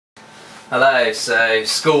Hello, so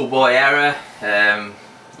schoolboy error.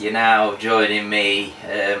 You're now joining me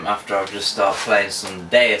after I've just started playing some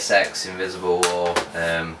Deus Ex Invisible War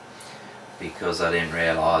because I didn't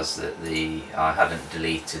realise that I hadn't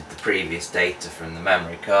deleted the previous data from the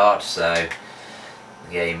memory card, so the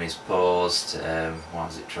game is paused. Why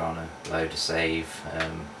is it trying to load a save?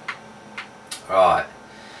 Right,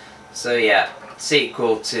 so yeah,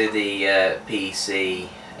 sequel to the PC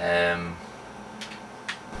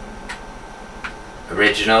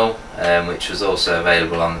original, which was also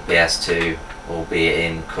available on the PS2, albeit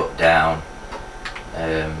in cut down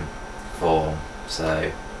form. So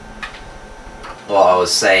what I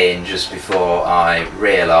was saying just before I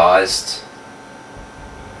realised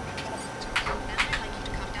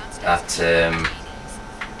that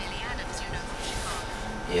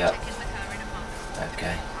yep,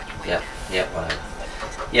 okay, yep, whatever.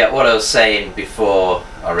 Yeah, what I was saying before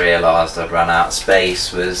I realised I'd run out of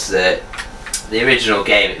space was that the original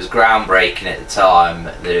game, it was groundbreaking at the time,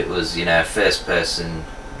 that it was, you know, a first person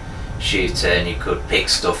shooter and you could pick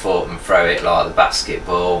stuff up and throw it like the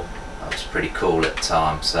basketball. That was pretty cool at the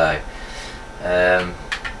time. So I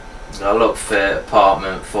looked for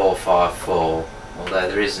apartment 454, although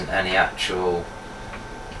there isn't any actual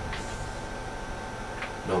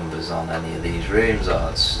numbers on any of these rooms. Oh,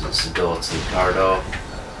 it's the door to the corridor.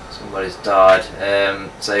 Somebody's died.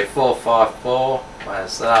 So 454,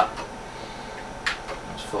 where's that?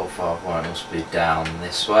 451, must be down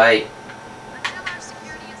this way.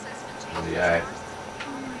 Here we go.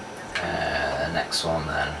 The next one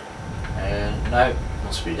then. No,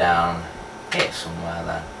 must be down here somewhere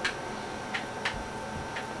then.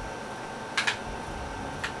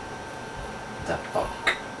 The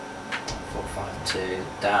fuck? 452,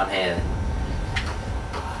 down here.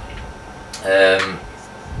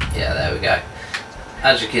 Yeah, there we go.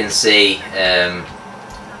 As you can see,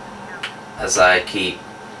 as I keep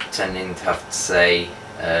tending to have to say,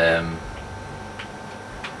 oh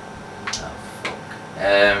fuck,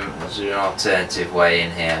 is there an alternative way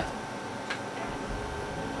in here?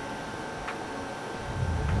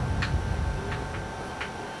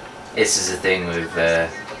 This is the thing with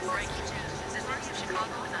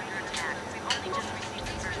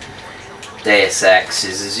Deus Ex,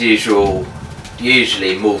 is as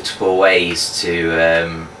usually multiple ways to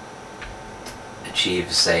achieve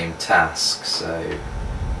the same task, so it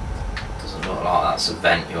doesn't look like that's a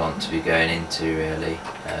vent you want to be going into really.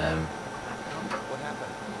 What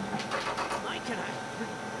happened? Mike and I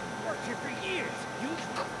worked here for years. You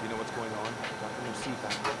know what's going on? Got the new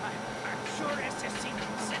CPAP. I'm sure SSC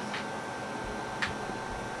knows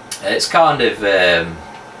it. It's kind of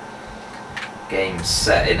game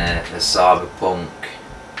set in a cyberpunk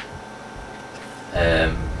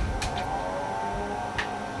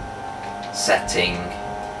setting.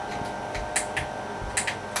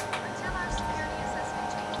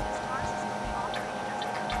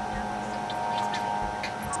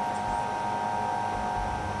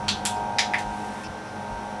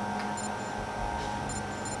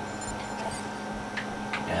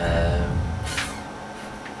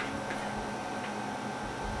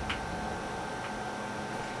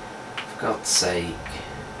 For God's sake.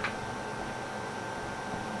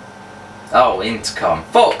 Oh, intercom.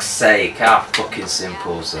 Fuck's sake, how fucking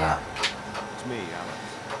simple is that? It's me,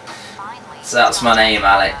 Alex. So that's my name,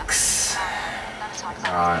 Alex.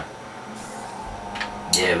 Right.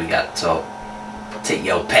 Yeah, we got to talk. Take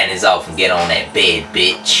your panties off and get on that bed,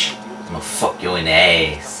 bitch. I'm gonna fuck you in the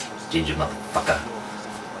ass, ginger motherfucker.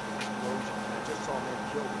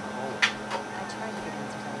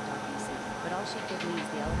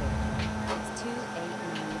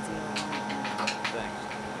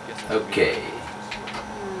 Okay.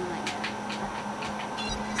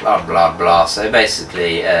 Blah blah blah. So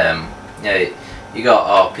basically, you know, you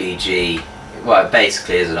got RPG. Well, it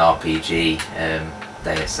basically is an RPG,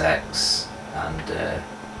 Deus Ex, and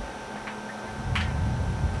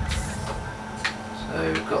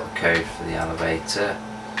so we've got the code for the elevator,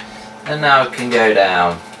 and now we can go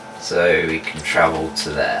down, so we can travel to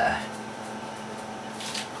there.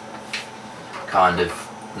 Kind of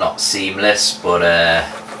not seamless, but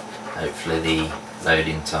hopefully the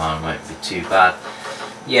loading time won't be too bad.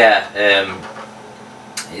 Yeah,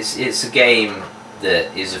 it's a game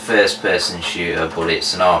that is a first person shooter, but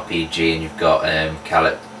it's an RPG, and you've got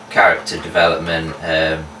character development.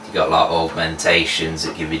 You've got like augmentations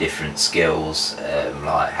that give you different skills,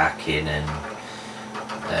 like hacking and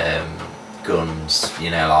guns, you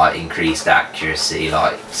know, like increased accuracy,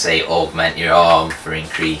 like say augment your arm for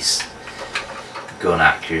increased gun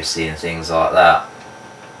accuracy and things like that.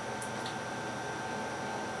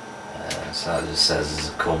 So it just says there's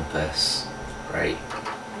a compass. Great.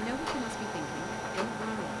 I know what you must be thinking. Don't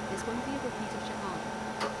worry, this won't be a repeat of Chicago.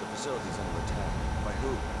 The facility's under attack. By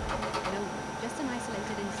who? No, just an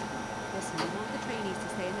isolated incident. Listen, we want the trainees to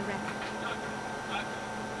stay in the wreck.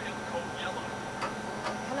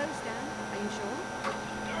 Hello, Stan. Are you sure?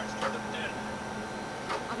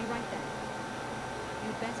 I'll be right there.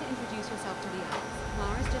 You'd better introduce yourself to the others.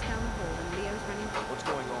 Mara's just down the hall and Leo's running. What's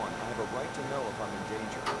going on? I have a right to know if I'm in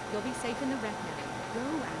danger. You'll be safe in the wreck now. Go,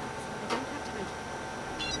 Alex. I don't have time to...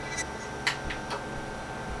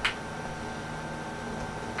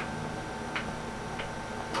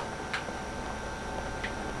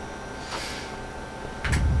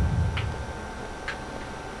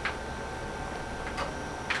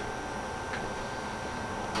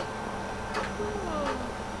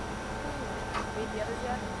 Meet the others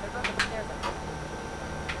yet? They're up the stairs, I think.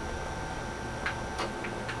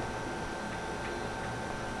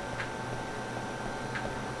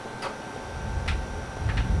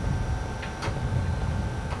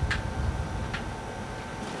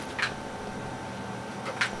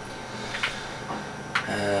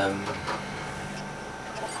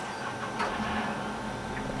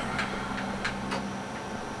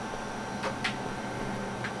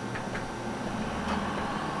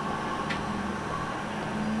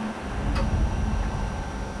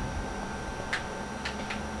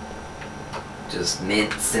 Just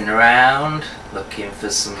mincing around, looking for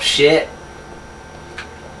some shit.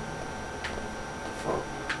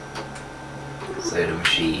 Soda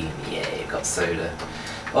machine, yeah, you got soda.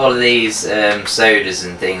 All of these sodas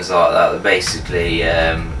and things like that, they're basically you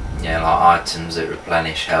know, like items that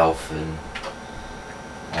replenish health and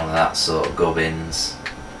all of that sort of gubbins.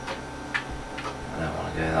 I don't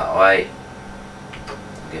want to go that way.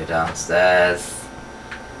 Go downstairs.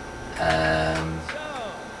 Ah.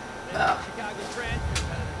 Chicago transfer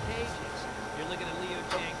out of the cages. You're looking at Leo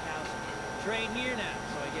Jankowski. Train here now,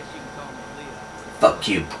 so I guess you can call me Leo. Fuck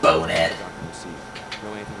you, bonehead.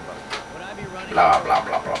 Know anything about it? Would I be running? Blah blah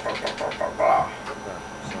blah blah blah blah blah blah blah.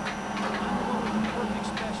 Sorry. Perfect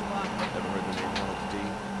special operator. Ever heard the name Ronald D?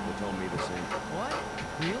 They told me the same. What?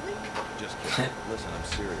 Really? Just kidding. Listen, I'm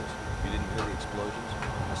serious. You didn't hear the explosions?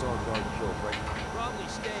 I saw a guard killed right. Probably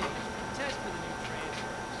staged. Test for the new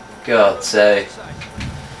transfers. God, so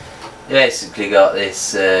you basically got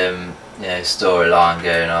this you know, storyline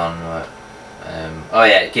going on. Right? Oh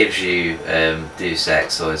yeah, it gives you Deus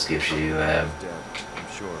Ex always gives you Dead, I'm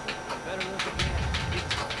sure. Better look again.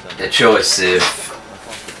 the choice of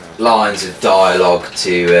lines of dialogue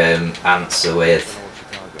to answer with.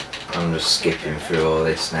 I'm just skipping through all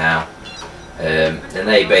this now, and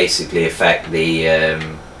they basically affect the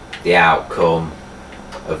outcome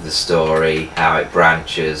of the story, how it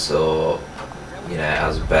branches, or you know, it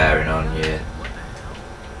has a bearing on your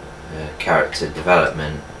character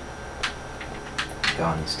development.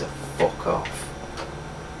 Guy needs to fuck off.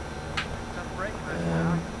 Where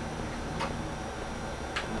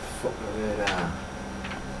the fuck do we go down?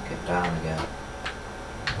 Get down again.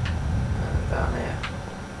 Down here.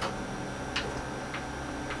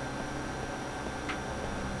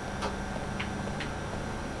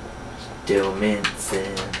 Still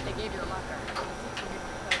mincing. They gave you a locker.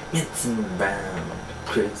 Mincing around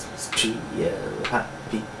Christmas tree, yeah,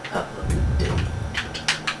 happy holiday.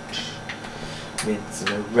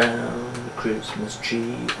 Mincing around the Christmas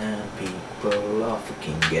tree and people are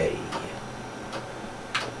fucking gay.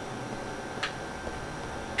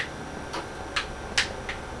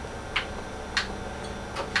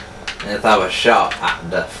 And if I was shot at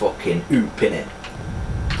the fucking oop innit,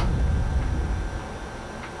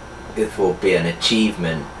 it would be an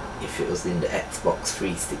achievement if it was in the Xbox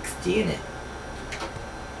 360 innit.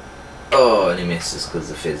 Oh, and he misses because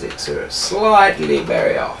the physics are slightly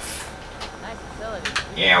very off. Nice facility.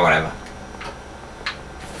 Yeah, whatever.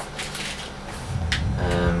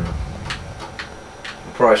 I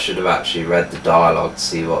probably should have actually read the dialogue to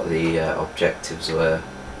see what the objectives were.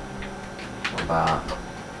 What about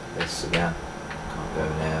this again? Can't go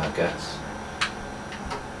now, I guess.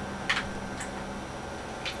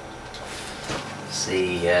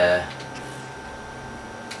 See,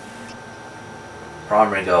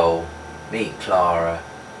 primary goal, meet Clara,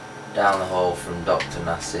 down the hall from Dr.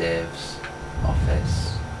 Nassif's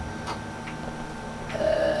office.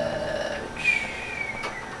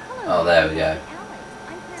 Oh, there we go.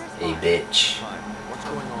 Hey, bitch. Hi, what's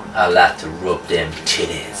going on? I like to rub them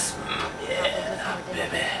titties. Yeah,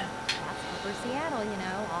 baby. That's Upper Seattle, you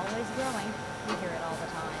know, always growing. We hear it all the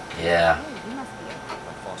time. Yeah. Hey, you must be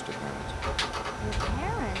My foster parents. your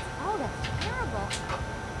parents. Oh, that's terrible.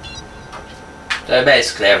 So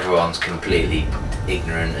basically everyone's completely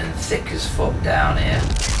ignorant and thick as fuck down here.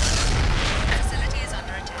 Facility is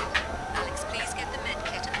under attack. Alex, please get the med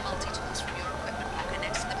kit and the multi-tools from your equipment locker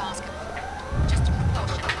next to the basketball court. Just a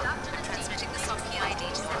precaution. Transmitting the sub key ID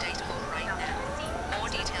to the data hall right now. More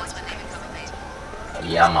details when they become available.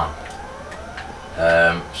 Yeah, man.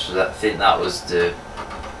 So I think that was the.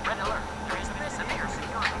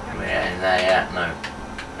 Yeah, in there yet? No.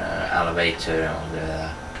 Elevator. I'll go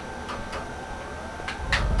there.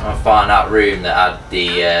 I'll find that room that had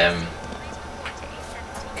the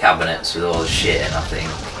cabinets with all the shit in, I think.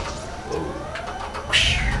 Ooh.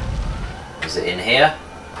 Is it in here?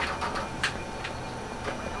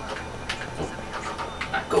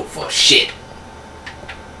 I go for shit.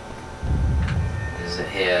 Is it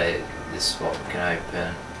here? This is what we can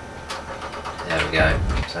open. There we go.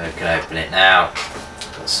 So we can open it now.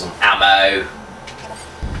 Got some ammo.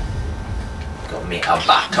 Got me a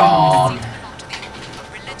baton.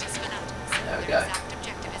 There we go.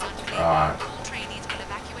 Right.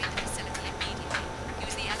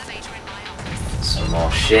 Some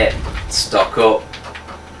more shit. Stock up.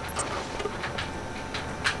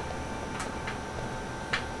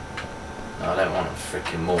 No, I don't want a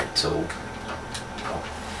freaking multi-tool.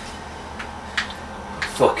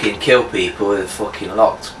 Fucking kill people with a fucking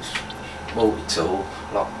locked multi-tool,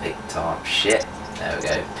 lockpick type shit. There we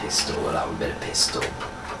go, pistol, we'll have a bit of pistol.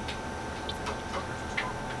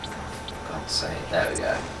 God's sake, there we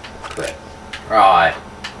go. Quick. Right.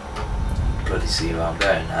 Bloody see where I'm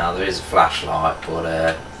going now. There is a flashlight,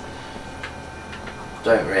 but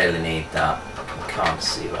don't really need that. I can't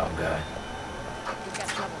see where I'm going. We've got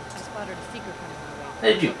trouble. I spotted a seeker coming our way.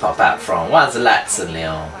 Where did you pop out from? Why's the light suddenly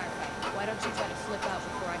on? Why don't you try to slip out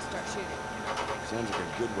before I start shooting? Sounds like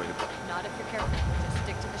a good way to... Not if you're careful. Just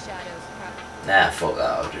stick to the shadows. Nah, fuck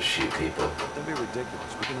that. I'll just shoot people. Don't be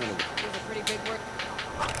ridiculous. We can handle it. It was a pretty big work.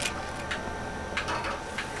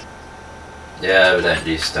 Yeah, we don't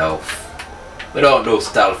do stealth. We don't do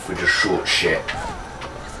stealth, we just shoot shit.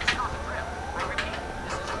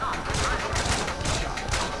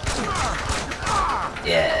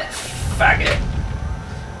 Yeah, faggot.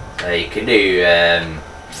 So you can do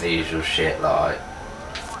the usual shit like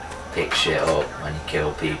pick shit up when you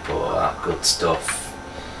kill people, all that good stuff.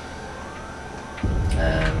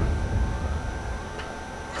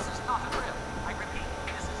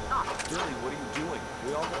 Billy, what are you doing?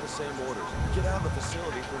 We all got the same orders. Get out of the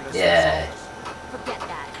facility for missing Yeah. Forget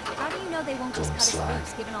that. How do you know they won't just Don't cut us slide.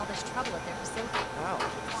 loose given all this trouble at their facility? How? The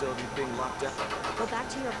facility's being locked down. Go back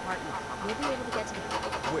to your apartment. You'll be able to get to the...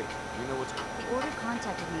 Wait, you know what's... The order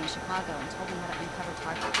contacted me in Chicago and told me how to uncover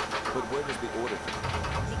targets. But where does the order come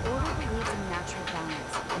from? The order believes in natural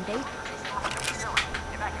balance, and they...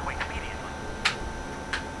 Evacuate immediately.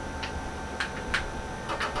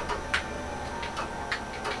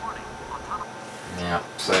 Yeah,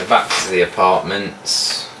 so back to the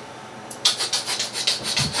apartments.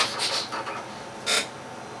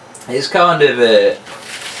 It's kind of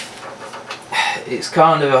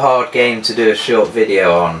a hard game to do a short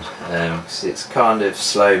video on, 'cause it's kind of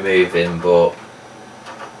slow moving, but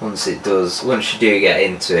once you do get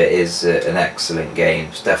into it, is an excellent game.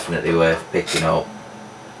 It's definitely worth picking up.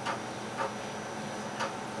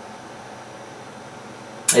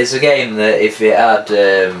 It's a game that if it had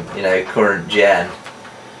you know, current gen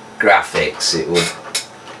graphics, it would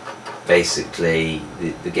basically,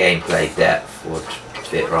 the gameplay depth would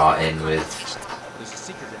fit right in with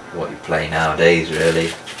what you play nowadays, really.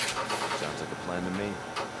 Sounds like a plan to me.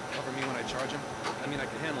 Cover me when I charge him? I mean, I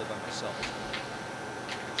can handle it by myself.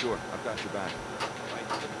 Sure, I've got your back.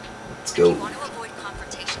 Let's If you go. want to avoid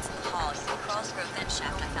confrontations in the hall, use the crossroad vent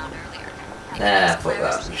shaft I found earlier. Nah, fuck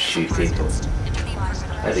that. Just shoot people.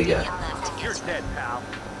 Where'd he go? You're dead, pal.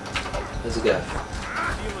 Where's he go?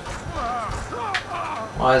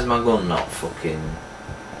 Why is my gun not fucking...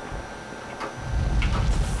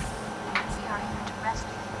 We are here to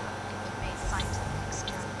rescue you from the inhumane scientific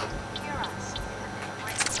experiment. Hear us.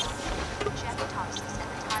 Jet toxins and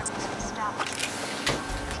the tyrants of establishment.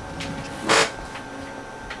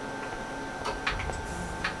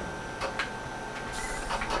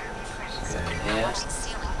 Go in here. Watch the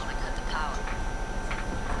ceiling while I cut the power.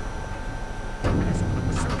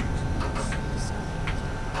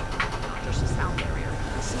 Just a sound barrier.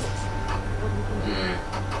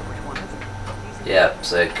 Yep,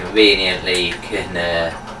 so conveniently you can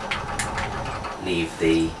leave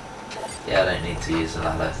the... Yeah, I don't need to use the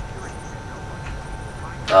ladder.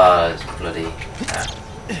 Oh, it's bloody...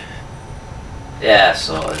 Yeah,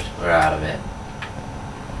 sorted. We're out of it.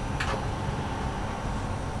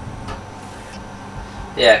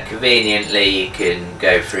 Yeah, conveniently you can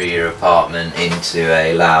go through your apartment into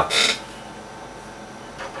a lab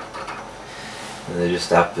there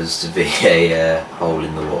just happens to be a hole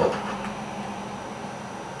in the wall.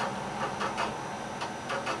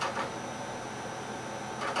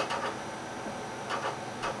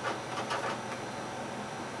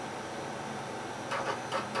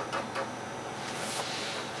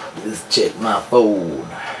 Just check my phone.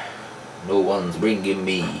 No one's ringing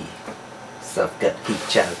me. So I've got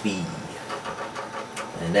HIV.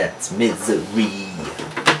 And that's misery.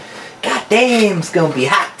 God damn, it's gonna be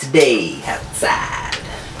hot today outside.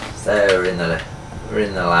 So we're in the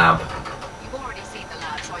lab. You've already seen the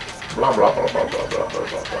lab, so I guess Blah blah blah blah blah blah blah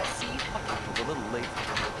blah. It was a little late.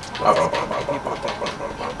 Blah blah blah blah blah blah blah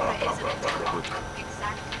blah blah blah blah.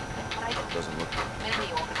 exactly. But I Doesn't look.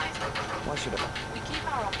 mainly organize them. Why should I? We keep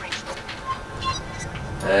our operations.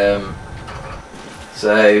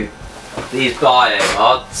 So these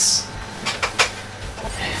biomods,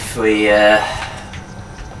 if we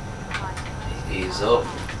these up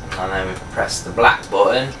and then we press the black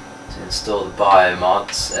button to install the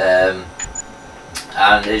biomods, and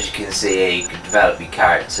as you can see here, you can develop your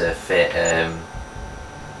character fit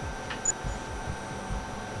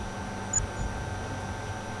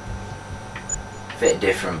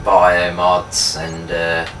different biomods, and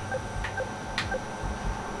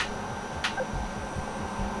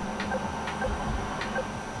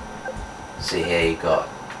see here you've got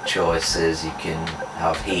choices. You can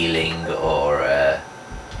have healing or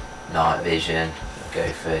night vision. Go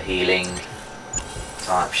for healing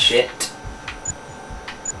type shit,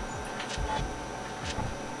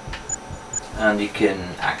 and you can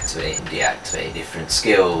activate and deactivate different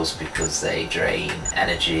skills because they drain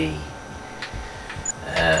energy,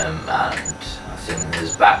 and I think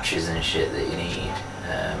there's batteries and shit that you need.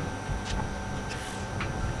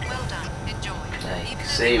 Well done. Enjoy. You can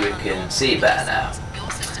see, we can see better now.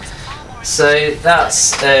 So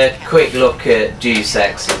that's a quick look at Deus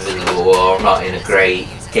Ex Invisible War. I'm not in a great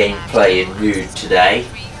gameplay mood today,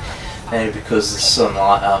 maybe because the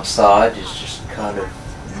sunlight outside is just kind of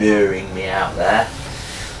luring me out there.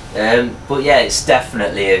 But yeah, it's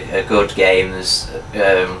definitely a good game. There's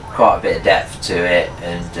quite a bit of depth to it,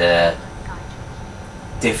 and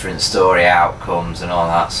different story outcomes and all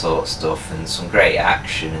that sort of stuff, and some great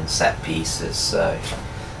action and set pieces. So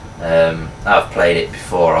I've played it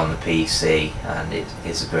before on the PC, and it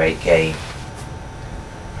is a great game.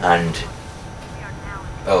 And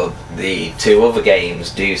the two other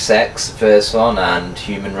games, Deus Ex, the first one, and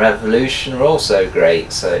Human Revolution, are also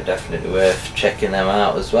great, so definitely worth checking them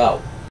out as well.